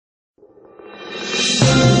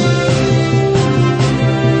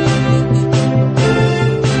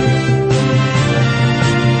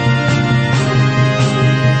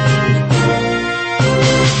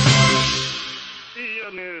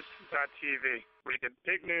Daily, where you get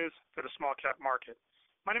big news for the small cap market.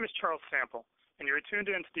 My name is Charles Sample, and you're tuned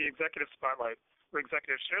in to the Executive Spotlight, where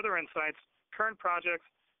executives share their insights, current projects,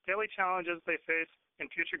 daily challenges they face, and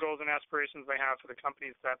future goals and aspirations they have for the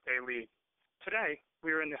companies that they lead. Today,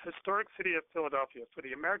 we are in the historic city of Philadelphia for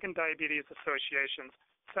the American Diabetes Association's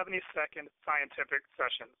 72nd Scientific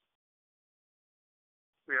Sessions.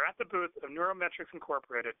 We are at the booth of NURO-Metrics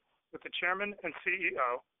Incorporated with the chairman and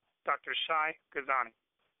CEO, Dr. Shai Gozani.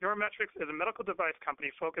 NURO-Metrics is a medical device company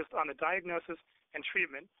focused on the diagnosis and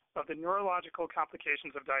treatment of the neurological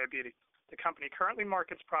complications of diabetes. The company currently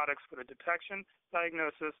markets products for the detection,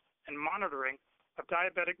 diagnosis, and monitoring of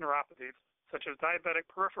diabetic neuropathies, such as diabetic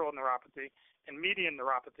peripheral neuropathy and median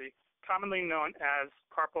neuropathy, commonly known as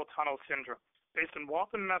carpal tunnel syndrome. Based in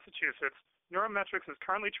Waltham, Massachusetts, NURO-Metrics is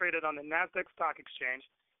currently traded on the NASDAQ Stock Exchange,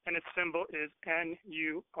 and its symbol is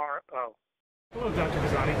NURO. Hello, Dr.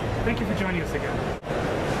 Gozani. Thank you for joining us again.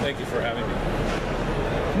 Thank you for having me.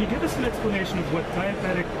 Can you give us an explanation of what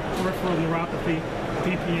diabetic peripheral neuropathy,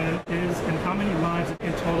 DPN, is, and how many lives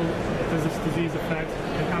in total does this disease affect,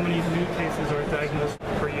 and how many new cases are diagnosed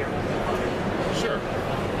per year? Sure.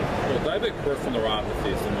 Well, diabetic peripheral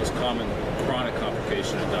neuropathy is the most common chronic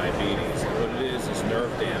complication of diabetes. What it is nerve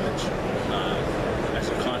damage as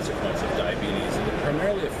a consequence of diabetes, and it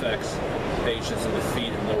primarily affects patients in the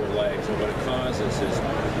feet and lower legs, and what it causes is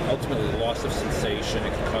ultimately loss of sensation.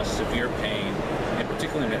 It can cause severe pain, and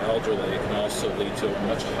particularly in the elderly, it can also lead to a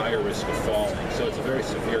much higher risk of falling. So it's a very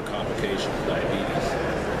severe complication of diabetes.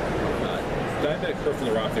 Diabetic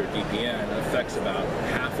peripheral neuropathy, or DPN, affects about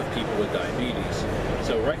half of people with diabetes.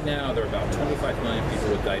 So right now, there are about 25 million people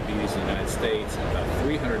with diabetes in the United States and about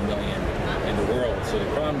 300 million in the world. So the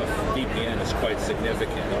problem of DPN is quite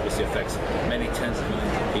significant. It obviously affects many tens of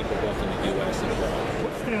millions of people, both in the U.S. and abroad.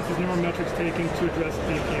 What stance is NURO-Metrics taking to address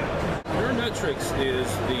DPN? NURO-Metrics is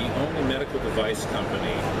the only medical device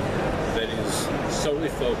company that is solely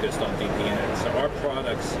focused on DPN. So our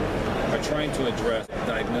products are trying to address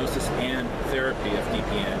diagnosis and therapy of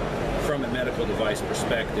DPN from a medical device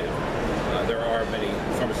perspective. There are many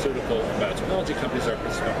pharmaceutical and biotechnology companies that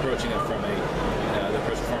are approaching it from the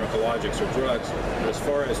approach of pharmacologics or drugs. But as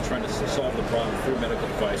far as trying to solve the problem through medical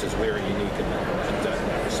devices, we are unique in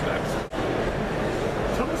that respect.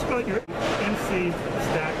 Tell us about your NC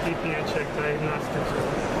Stat DPN Check diagnostic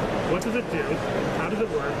tool. What does it do? How does it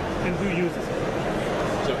work? And who uses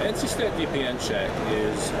it? So NC-Stat DPN Check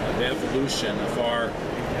is the evolution of our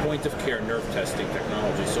point-of-care nerve testing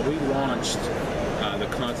technology. So we launched the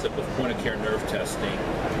concept of point-of-care nerve testing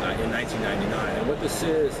in 1999. And what this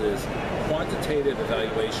is quantitative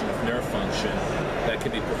evaluation of nerve function that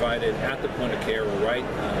can be provided at the point of care or right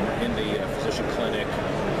in the physician clinic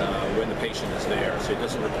when the patient is there. So it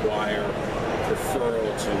doesn't require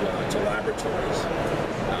referral to laboratories.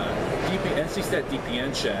 NC-Stat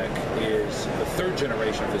DPN Check is the third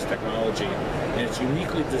generation of this technology, and it's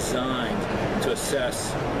uniquely designed to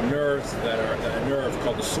assess nerves that are a nerve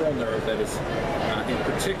called the sorrel nerve that is in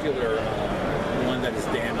particular one that is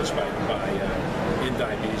damaged in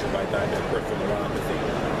diabetes or by diabetic peripheral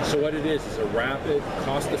neuropathy. So what it is a rapid,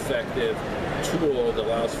 cost-effective tool that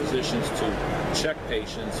allows physicians to check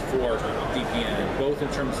patients for DPN, both in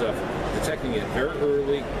terms of detecting it very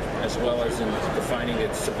early as well as in defining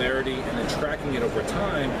its severity and then tracking it over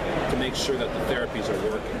time to make sure that the therapies are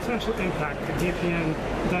working. What potential impact could DPN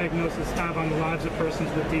diagnosis have on the lives of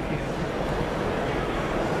persons with DPN?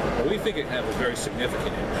 Well, we think it can have a very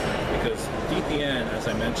significant impact because DPN, as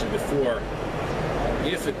I mentioned before,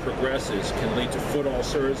 if it progresses, can lead to foot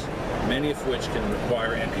ulcers, many of which can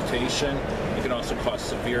require amputation. It can also cause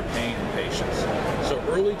severe pain in patients. So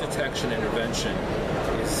early detection and intervention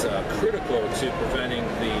is critical to preventing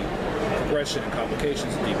the progression and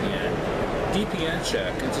complications of DPN. DPN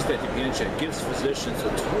Check, NC-Stat DPN Check, gives physicians a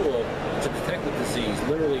tool to detect the disease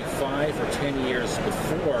literally 5 or 10 years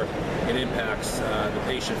before it impacts the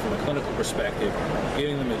patient from a clinical perspective,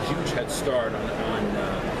 giving them a huge head start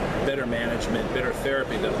on better management, better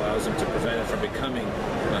therapy that allows them to prevent it from becoming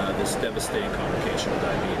this devastating complication of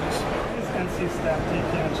diabetes. Is NC-Stat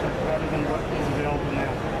DPN Check better than what is available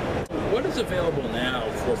now? What is available now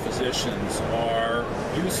for physicians are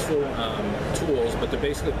useful tools, but they're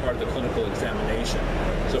basically part of the clinical examination.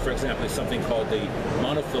 So for example, something called the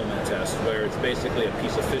monofilament test, where it's basically a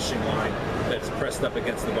piece of fishing line that's pressed up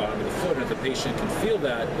against the bottom of the foot, and if the patient can feel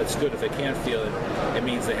that, that's good. If they can't feel it, it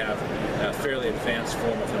means they have a fairly advanced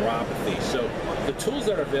form of neuropathy. So the tools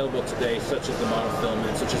that are available today, such as the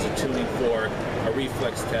monofilament, such as a tuning fork, a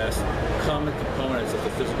reflex test, common components of the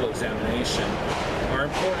physical examination, are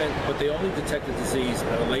important, but they only detect the disease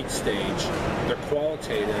at a late stage. They're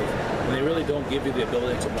qualitative, and they really don't give you the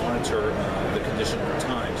ability to monitor the condition over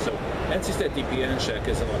time. So NC-STAT DPN check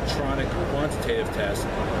is an electronic quantitative test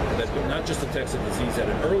that not just detects the disease at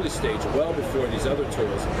an early stage, well before these other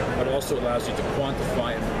tools, but also allows you to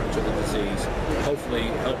quantify and monitor the disease, hopefully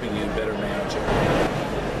helping you better manage it.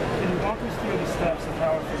 Can you walk us through the steps of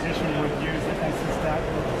how a physician would use the NC-STAT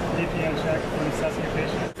DPN check when assessing a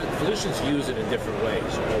patient? Physicians use it in different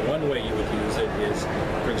ways. One way you would use it is,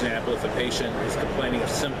 for example, if a patient is complaining of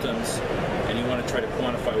symptoms and you want to try to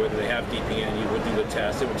quantify whether they have DPN, you would do the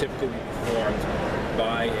test. It would typically be performed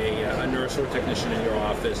by a neurosort technician in your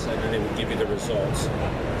office, and then they would give you the results.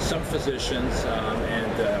 Some physicians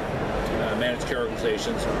and managed care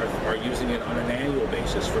organizations are using it on an annual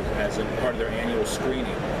basis as a part of their annual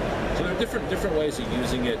screening. So there are different ways of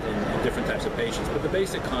using it in different types of patients, but the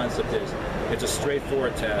basic concept is it's a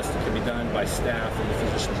straightforward test. It can be done by staff in the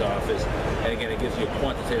physician's office, and again, it gives you a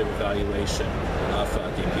quantitative evaluation of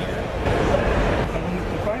DPN. When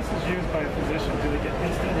the device is used by a physician, do they get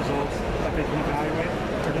instant results that they can evaluate,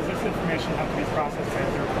 or does this information have to be processed by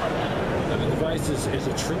a third party? The device is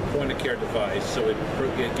a true point-of-care device, so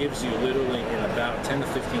it gives you literally in about 10 to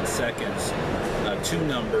 15 seconds two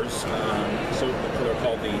numbers. So they're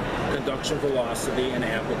called the conduction velocity and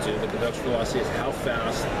amplitude. The conduction velocity is how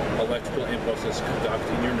fast electrical impulses conduct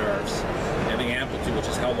in your nerves, and the amplitude, which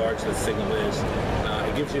is how large the signal is.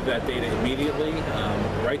 It gives you that data immediately,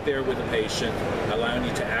 right there with the patient, allowing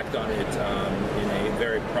you to act on it in a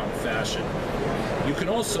very prompt fashion. You can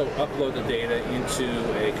also upload the data into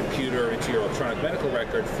a computer, into your electronic medical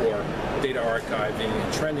record for data archiving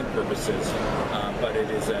and trending purposes, but it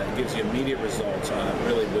gives you immediate results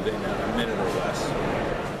really within a minute or less.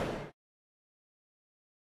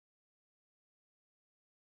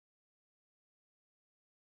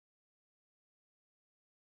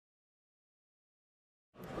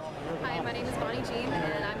 Hi, my name is Bonnie Jean,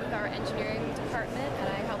 and I'm with our engineering department, and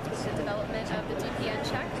I helped with the development of the DPN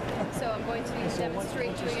check. So I'm going to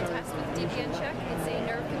demonstrate doing a test with the DPN check. It's a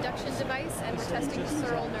nerve conduction device, and we're testing the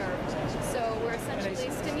sural nerve. So we're essentially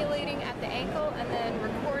stimulating at the ankle and then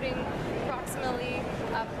recording proximally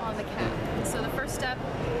up on the calf. So the first step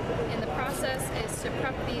in the process is to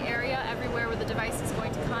prep the area everywhere where the device is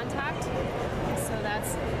going to contact. So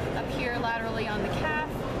that's up here laterally on the calf,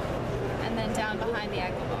 and then down behind the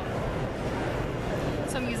ankle bone.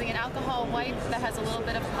 So I'm using an alcohol wipe that has a little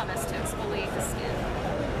bit of pumice to exfoliate the skin.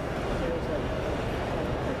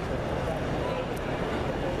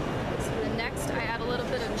 So then next I add a little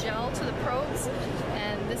bit of gel to the probes,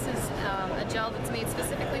 and this is a gel that's made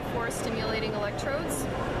specifically for stimulating electrodes.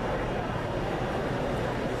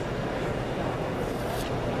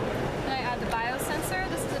 Then I add the biosensor.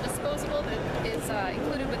 This is a disposable that is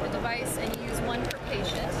included with the device, and you use one per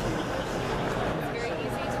patient. It's very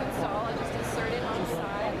easy to install. I just insert it on the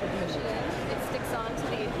side, push it in. It sticks onto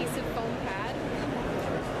the adhesive foam pad.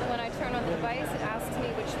 And when I turn on the device, it asks me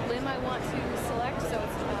which limb I want to select. So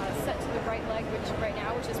it's set to the right leg, which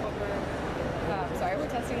is what we're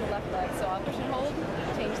testing the left leg. So I'll push and hold,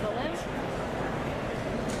 change the limb,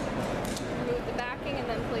 remove the backing, and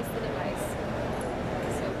then place the device.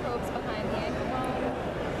 So probes behind the ankle bone.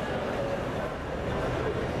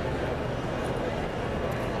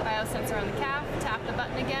 Biosensor on the calf, tap the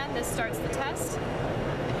button again, this starts the test.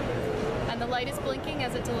 And the light is blinking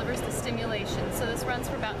as it delivers the stimulation. So this runs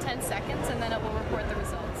for about 10 seconds, and then it will report the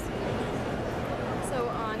results. So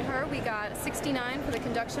on her, we got 69 for the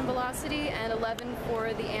conduction velocity and 11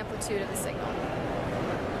 for the amplitude of the signal.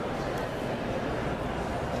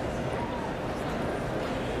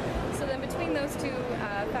 So then between those two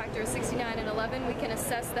factors, 69 and 11, we can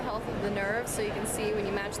assess the health of the nerve. So you can see when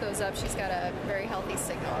you match those up, she's got a very healthy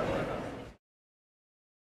signal.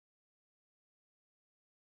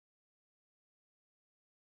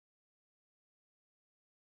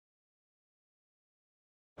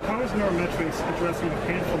 How is NeuroMetrics addressing the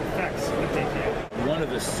painful effects of DPN? One of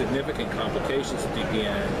the significant complications of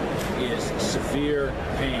DPN is severe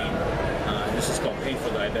pain. This is called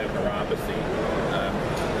painful diabetic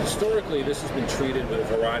neuropathy. Historically, this has been treated with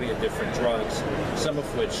a variety of different drugs, some of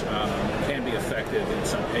which can be effective in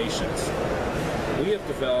some patients. We have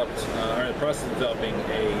developed, are in the process of developing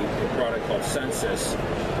a product called Census,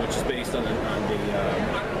 which is based on the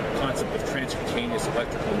concept of transcutaneous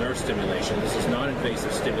electrical nerve stimulation. This is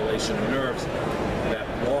non-invasive stimulation of nerves that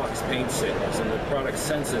blocks pain signals, and the product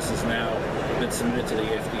Census has now been submitted to the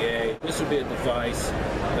FDA. This would be a device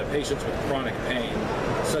that patients with chronic pain,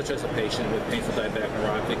 such as a patient with painful diabetic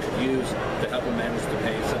neuropathy, could use to help them manage the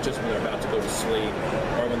pain, such as when they're about to go to sleep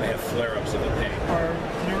or when they have flare-ups of the pain. Are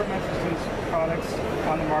NeuroMetrics products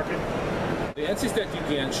on the market? The NC-Stat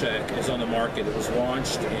DPN check is on the market. It was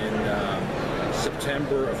launched in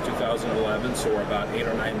September of 2011, so we're about 8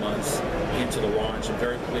 or 9 months into the launch. I'm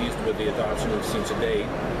very pleased with the adoption we've seen to date.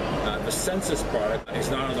 The Census product is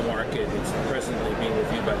not on the market. It's presently being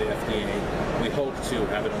reviewed by the FDA. We hope to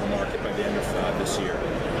have it on the market by the end of this year.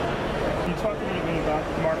 Can you talk a little bit about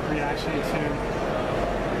the market reaction to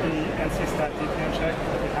the NC-Stat DPN check?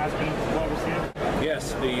 It has been well received?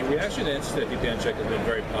 Yes, the reaction to NC-Stat DPN check has been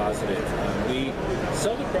very positive. We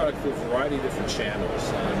sell the product through a variety of different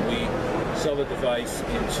channels. We sell the device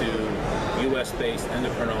into U.S.-based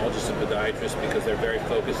endocrinologists and podiatrists because they're very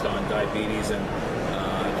focused on diabetes and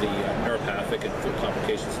the neuropathic and food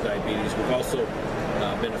complications of diabetes. We've also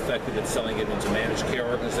been effective at selling it into managed care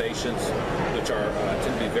organizations, which are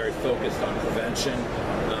tend to be very focused on prevention.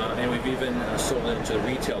 And we've even sold it into the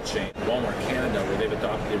retail chain, Walmart Canada, where they've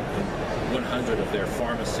adopted 100 of their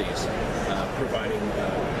pharmacies, providing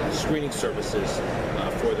screening services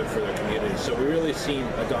for their community. So we really seen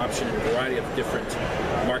adoption in a variety of different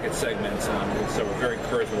market segments, and so we're very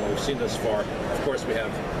encouraged with what we've seen thus far. Of course, we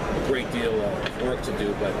have a great deal of work to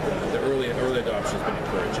do, but the early adoption has been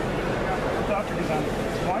encouraging. Dr. Guzan,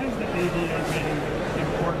 why is the ADA meeting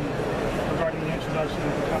important regarding the introduction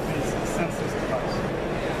of the company's Census device?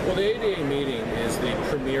 Well, the ADA meeting is the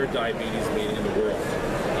premier diabetes meeting in the world.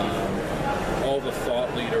 All the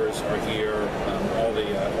thought leaders are here. All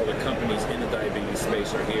the companies in the diabetes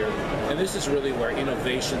space are here, and this is really where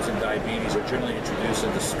innovations in diabetes are generally introduced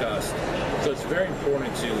and discussed. So it's very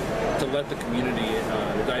important to let the community,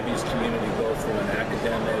 the diabetes community, both from an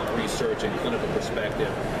academic, research, and clinical perspective,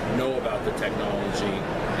 know about the technology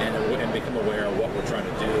and become aware of what we're trying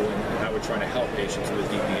to do and how we're trying to help patients with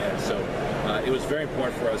DPN. So it was very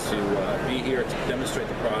important for us to be here to demonstrate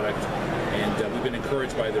the product, and we've been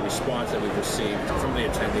encouraged by the response that we've received from the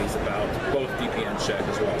attendees about both DPN check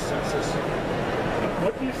as well as Census.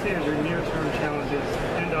 What do you see as your near-term challenges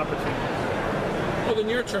and opportunities? Well, the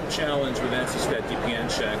near-term challenge with NC-Stat DPN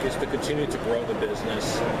check is to continue to grow the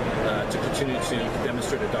business, to continue to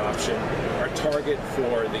demonstrate adoption. Our target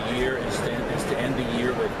for the year is to end the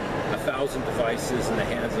year with 1,000 devices in the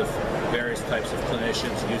hands of various types of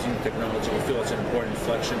clinicians using the technology. We feel it's an important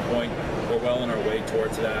inflection point. We're well on our way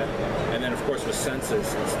towards that. And then, of course, with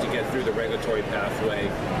Census, it's to get through the regulatory pathway,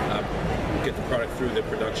 get the product through the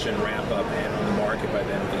production ramp-up and on the market by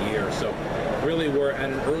the end of the year. So really, we're at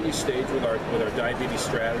an early stage with our diabetes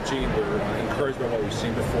strategy. We're encouraged by what we've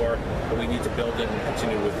seen before, but we need to build it and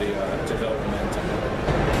continue with the development momentum.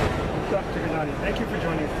 Dr. Gennady, thank you for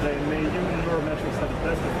joining us today, and may you and NeuroMetrics have the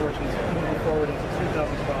best of fortunes moving forward into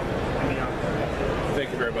 2012 and beyond. Thank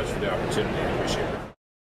you very much for the opportunity. I appreciate it.